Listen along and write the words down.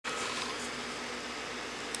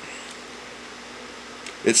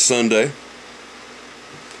It's Sunday.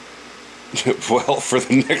 Well, for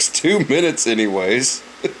the next 2 minutes anyways.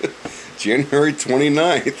 January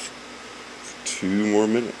 29th. 2 more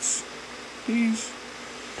minutes. Please.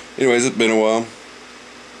 Anyways, it's been a while.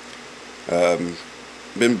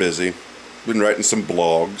 Been busy. Been writing some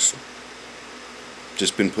blogs.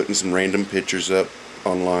 Just been putting some random pictures up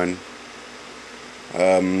online.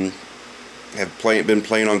 Been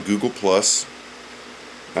playing on Google Plus.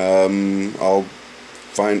 I'll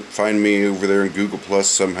find me over there in Google Plus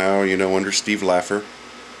somehow, you know, under S.Laffer.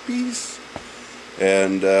 Peace.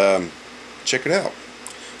 And check it out.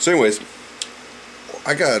 So anyways,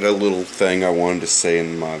 I got a little thing I wanted to say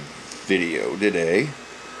in my video today.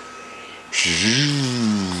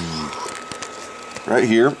 Right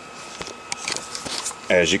here,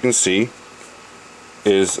 as you can see,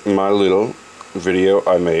 is my little video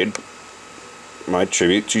I made, my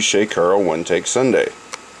tribute to Shay Carl One Take Sunday.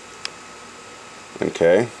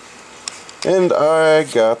 Okay, and I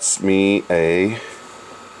got me a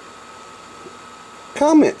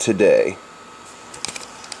comment today.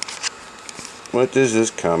 What does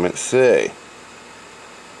this comment say?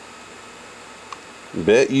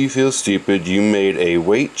 Bet you feel stupid you made a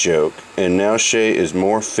weight joke and now Shay is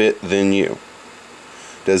more fit than you.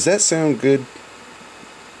 Does that sound good?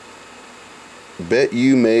 Bet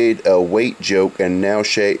you made a weight joke and now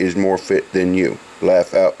Shay is more fit than you.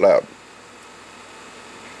 Laugh out loud.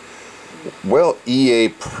 Well, EA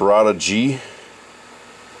Prodigy,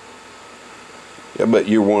 I bet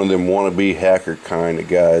you're one of them wannabe hacker kind of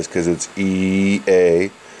guys, because it's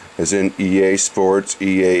EA, as in EA Sports,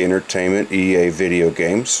 EA Entertainment, EA Video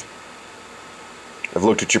Games. I've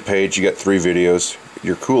looked at your page, you got 3 videos.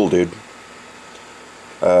 You're cool, dude.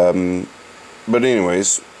 But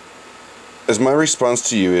anyways, as my response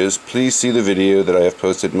to you is, please see the video that I have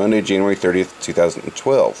posted Monday, January 30th,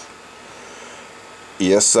 2012.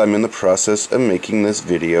 Yes, I'm in the process of making this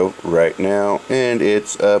video right now, and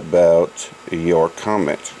it's about your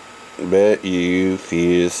comment. Bet you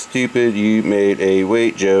feel stupid you made a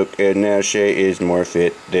weight joke and now Shay is more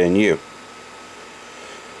fit than you.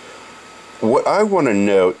 What I want to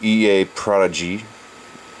know, EA Prodigy,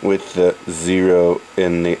 with the 0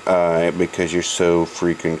 in the I, because you're so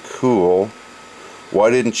freaking cool, why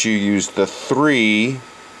didn't you use the 3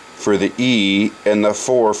 for the E and the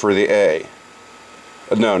 4 for the A?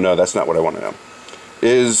 No, that's not what I want to know.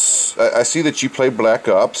 I see that you play Black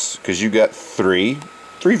Ops, because you got 3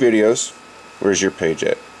 videos. Where's your page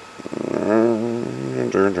at? 3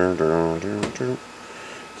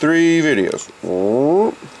 videos.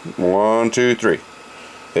 1, 2, 3.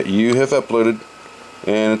 That you have uploaded,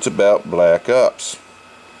 and it's about Black Ops.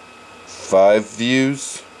 5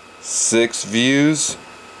 views, 6 views,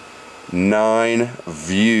 9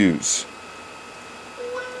 views.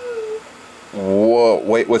 Whoa,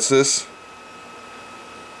 wait, what's this?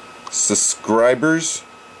 Subscribers?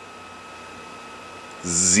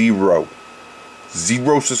 0.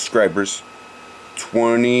 0 subscribers.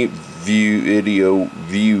 20 video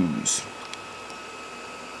views.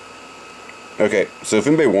 Okay, so if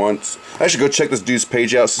anybody wants, I should go check this dude's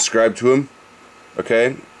page out, subscribe to him.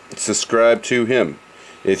 Okay? Subscribe to him.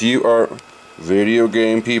 If you are video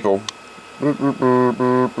game people,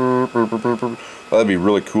 that'd be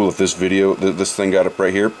really cool if this video, this thing got up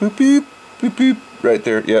right here. Boop, beep, boop, beep, right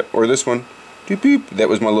there. Yep, or this one. Beep, beep. That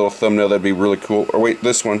was my little thumbnail. That'd be really cool. Or wait,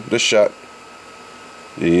 this one, this shot.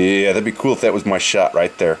 Yeah, that'd be cool if that was my shot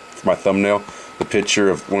right there. For my thumbnail. The picture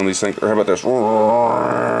of one of these things. Or how about this?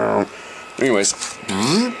 Anyways.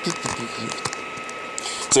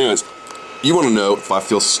 So anyways, you want to know if I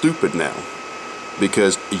feel stupid now.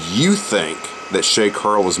 Because you think that Shay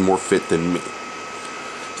Carl is more fit than me.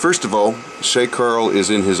 First of all, Shay Carl is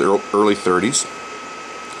in his early 30s.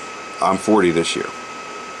 I'm 40 this year.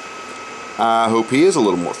 I hope he is a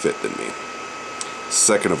little more fit than me.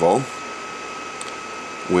 Second of all,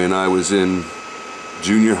 when I was in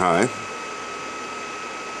junior high,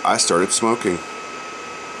 I started smoking.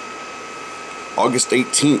 August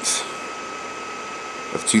 18th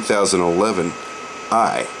of 2011,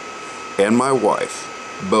 I and my wife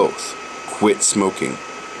both quit smoking.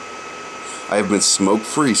 I have been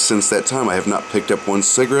smoke-free since that time. I have not picked up one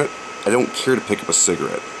cigarette. I don't care to pick up a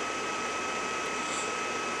cigarette.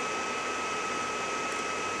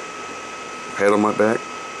 Pat on my back.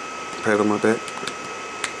 Pat on my back.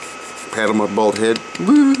 Pat on my bald head.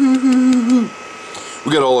 Woo-hoo-hoo-hoo.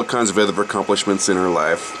 We got all kinds of other accomplishments in our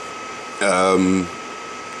life.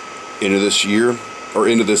 Into this year, or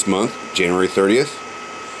into this month, January 30th,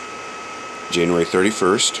 January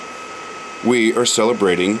 31st, we are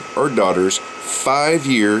celebrating our daughter's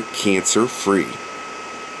 5-year cancer-free.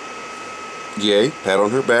 Yay, pat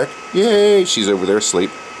on her back. Yay, she's over there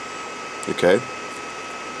asleep. Okay.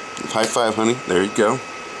 High five, honey. There you go.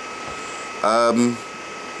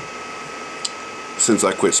 Since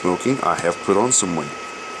I quit smoking, I have put on some weight.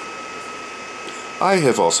 I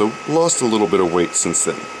have also lost a little bit of weight since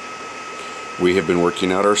then. We have been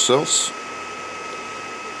working out ourselves.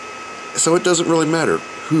 So it doesn't really matter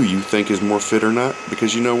who you think is more fit or not,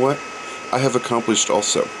 because you know what? I have accomplished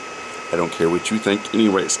also. I don't care what you think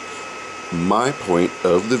anyways. My point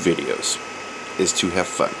of the videos is to have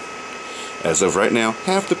fun. As of right now,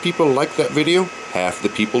 half the people like that video, half the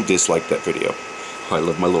people dislike that video. Oh, I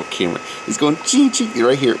love my little camera. It's going ching ching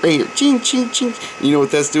right here, ching ching ching. You know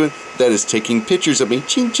what that's doing? That is taking pictures of me.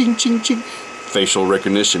 Ching ching ching ching. Facial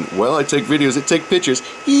recognition. Well, I take videos, it take pictures.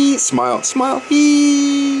 Hee, smile, smile,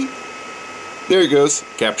 hee. There it goes.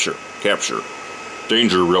 Capture, capture.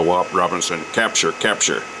 Danger, Will Robinson. Capture,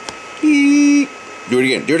 capture. Hee. Do it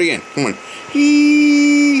again, do it again. Come on.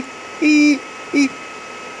 Hee, hee, hee.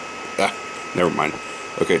 Ah, never mind.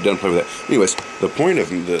 Okay, done playing with that. Anyways, the point of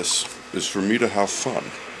this is for me to have fun.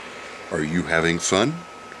 Are you having fun?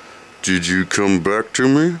 Did you come back to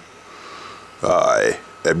me? I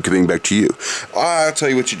am coming back to you. I'll tell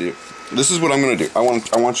you what you do. This is what I'm going to do. I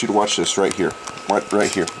want you to watch this right here.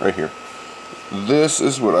 Right here. This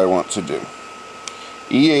is what I want to do.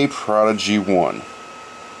 EA Prodigy 1,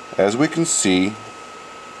 as we can see,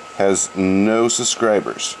 has no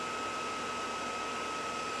subscribers.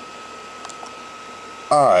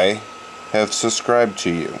 I have subscribed to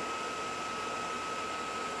you.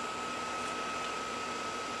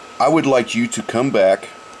 I would like you to come back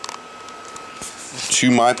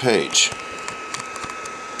to my page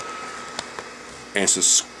and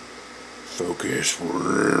focus,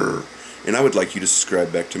 and I would like you to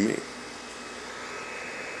subscribe back to me.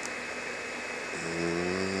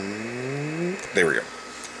 There we go.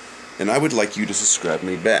 And I would like you to subscribe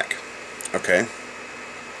me back. Okay?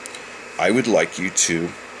 I would like you to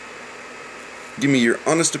give me your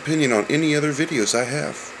honest opinion on any other videos I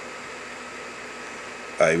have.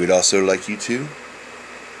 I would also like you to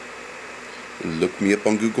look me up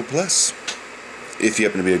on Google Plus, if you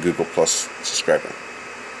happen to be a Google Plus subscriber.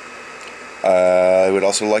 I would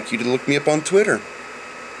also like you to look me up on Twitter.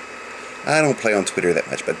 I don't play on Twitter that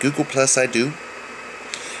much, but Google Plus I do.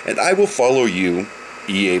 And I will follow you,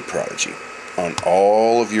 EA Prodigy, on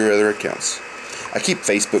all of your other accounts. I keep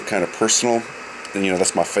Facebook kind of personal, and you know,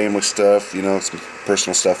 that's my family stuff, you know, some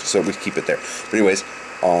personal stuff, so we keep it there. But anyways,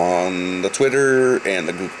 on the Twitter and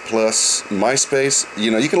the Google Plus, MySpace, you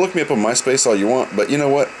know, you can look me up on MySpace all you want, but you know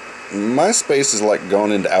what? MySpace is like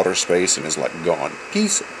gone into outer space and is like gone.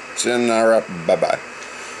 Peace. Alright, bye-bye.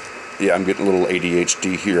 Yeah, I'm getting a little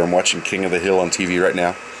ADHD here. I'm watching King of the Hill on TV right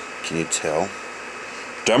now. Can you tell?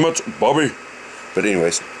 Damn it, Bobby. But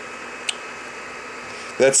anyways,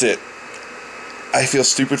 that's it. I feel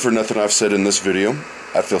stupid for nothing I've said in this video.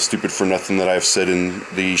 I feel stupid for nothing that I've said in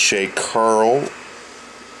the Shay Carl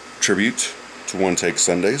tribute to One Take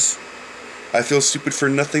Sundays. I feel stupid for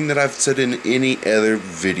nothing that I've said in any other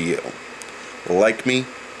video. Like me,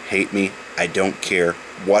 hate me, I don't care.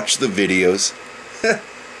 Watch the videos.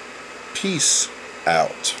 Peace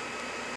out.